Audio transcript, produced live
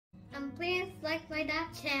please like my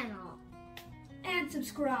channel. And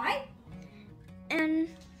subscribe. And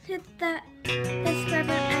hit that subscribe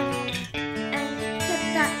button and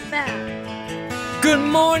hit that bell. Good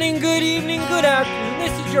morning, good evening, good afternoon.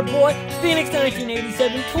 This is your boy, Phoenix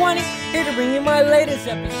 198720, here to bring you my latest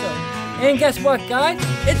episode. And guess what, guys?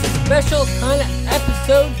 It's a special kind of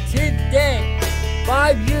episode today.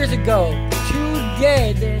 5 years ago,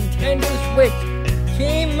 today, the Nintendo Switch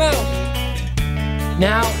came out.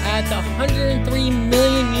 Now at the 103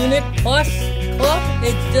 million unit plus club,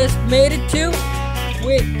 it's just made it to,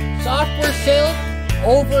 with software sales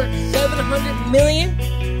over 700 million,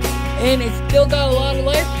 and it's still got a lot of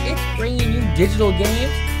life. It's bringing you digital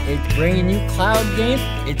games, it's bringing you cloud games,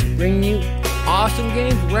 it's bringing you awesome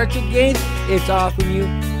games, retro games. It's offering you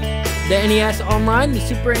the NES Online, the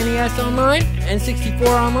Super NES Online, N64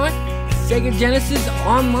 Online, Sega Genesis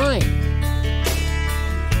Online.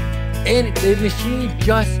 And the machine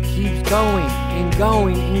just keeps going and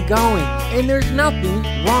going and going. And there's nothing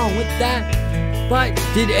wrong with that. But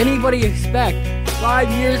did anybody expect 5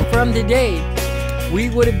 years from today we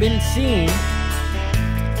would have been seeing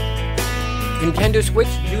Nintendo Switch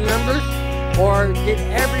do numbers? Or did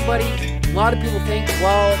everybody, a lot of people think,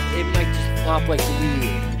 well, it might just flop like the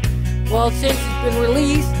Wii U? Well, since it's been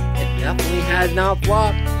released, it definitely has not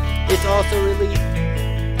flopped. It's also released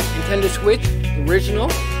Nintendo Switch Original,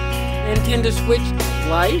 Nintendo Switch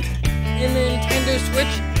Lite, and the Nintendo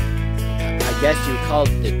Switch, I guess you would call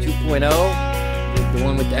it the 2.0, the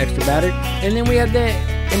one with the extra battery. And then we have the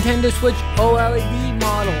Nintendo Switch OLED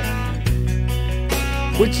model,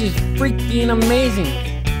 which is freaking amazing.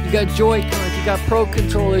 You got Joy-Cons, you got Pro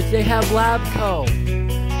Controllers, they have Labco.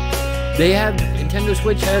 They have, Nintendo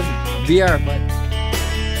Switch has VR, but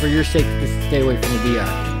for your sake, just stay away from the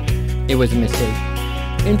VR. It was a mistake.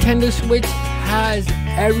 Nintendo Switch has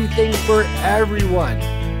everything for everyone.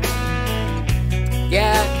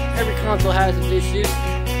 Yeah, every console has its issues,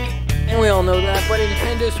 and we all know that, but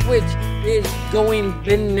Nintendo Switch is going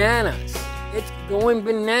bananas. It's going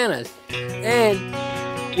bananas. And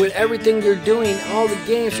with everything they're doing, all the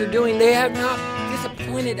games they're doing, they have not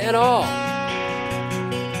disappointed at all.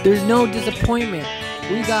 There's no disappointment.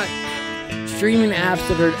 We got streaming apps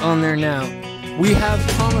that are on there now. We have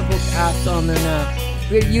comic book apps on there now.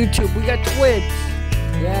 We got YouTube, we got Twitch.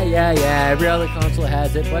 Yeah, every other console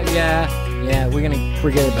has it, but yeah, we're gonna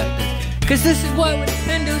forget about this. Because this is what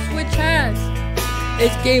Nintendo Switch has.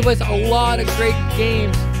 It gave us a lot of great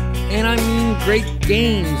games, and I mean great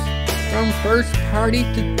games, from first party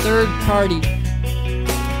to third party.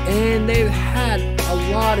 And they've had a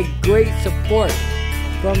lot of great support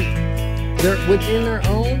from within their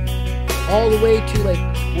own, all the way to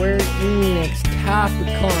like Square Enix,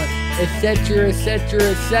 Capcom, etc.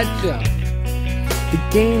 The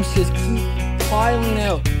games just keep piling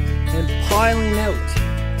out and piling out,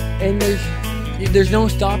 and there's no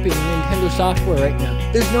stopping Nintendo software right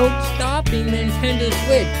now. There's no stopping Nintendo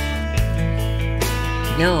Switch.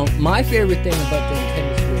 Now, my favorite thing about the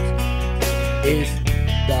Nintendo Switch is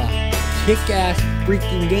the kick-ass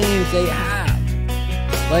freaking games they have.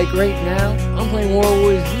 Like right now, I'm playing World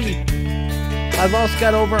War Z. I've also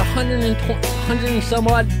got over 100 and some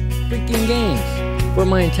odd freaking games for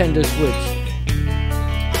my Nintendo Switch.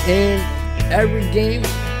 And every game,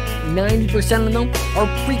 90% of them are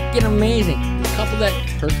freaking amazing. A couple that,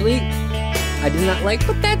 personally, I did not like,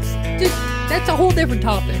 but that's a whole different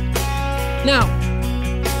topic. Now,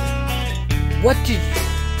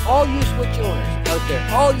 all you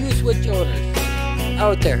Switch owners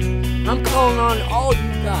out there, I'm calling on all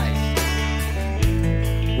you guys.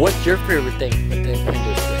 What's your favorite thing with the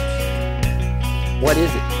Nintendo Switch? What is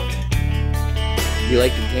it? Do you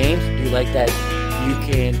like the games? Do you like that you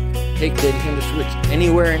can take the Nintendo Switch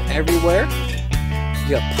anywhere and everywhere?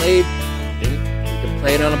 You can play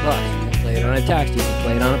it on a bus, you can play it on a taxi, you can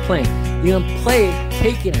play it on a plane, you can play it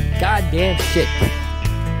taking a goddamn shit.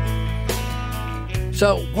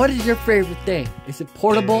 So, what is your favorite thing? Is it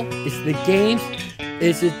portable? Is it the games?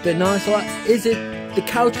 Is it the non-slot? Is it the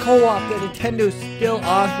couch co-op that Nintendo's still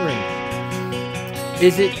offering?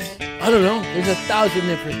 Is it, I don't know, there's 1,000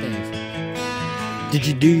 different things.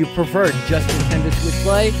 Do you prefer just Nintendo Switch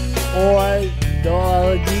Play or the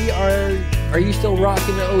OLED, or are you still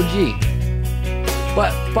rocking the OG?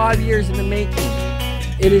 But 5 years in the making,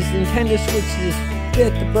 it is Nintendo Switch's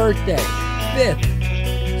 5th birthday. 5th.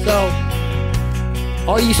 So,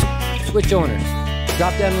 all you Switch owners,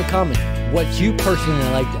 drop down in the comments what you personally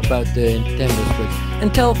liked about the Nintendo Switch.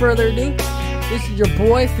 Until further ado, this is your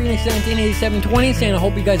boy, Phoenix 198720, saying I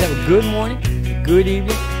hope you guys have a good morning, good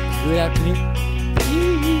evening, good afternoon,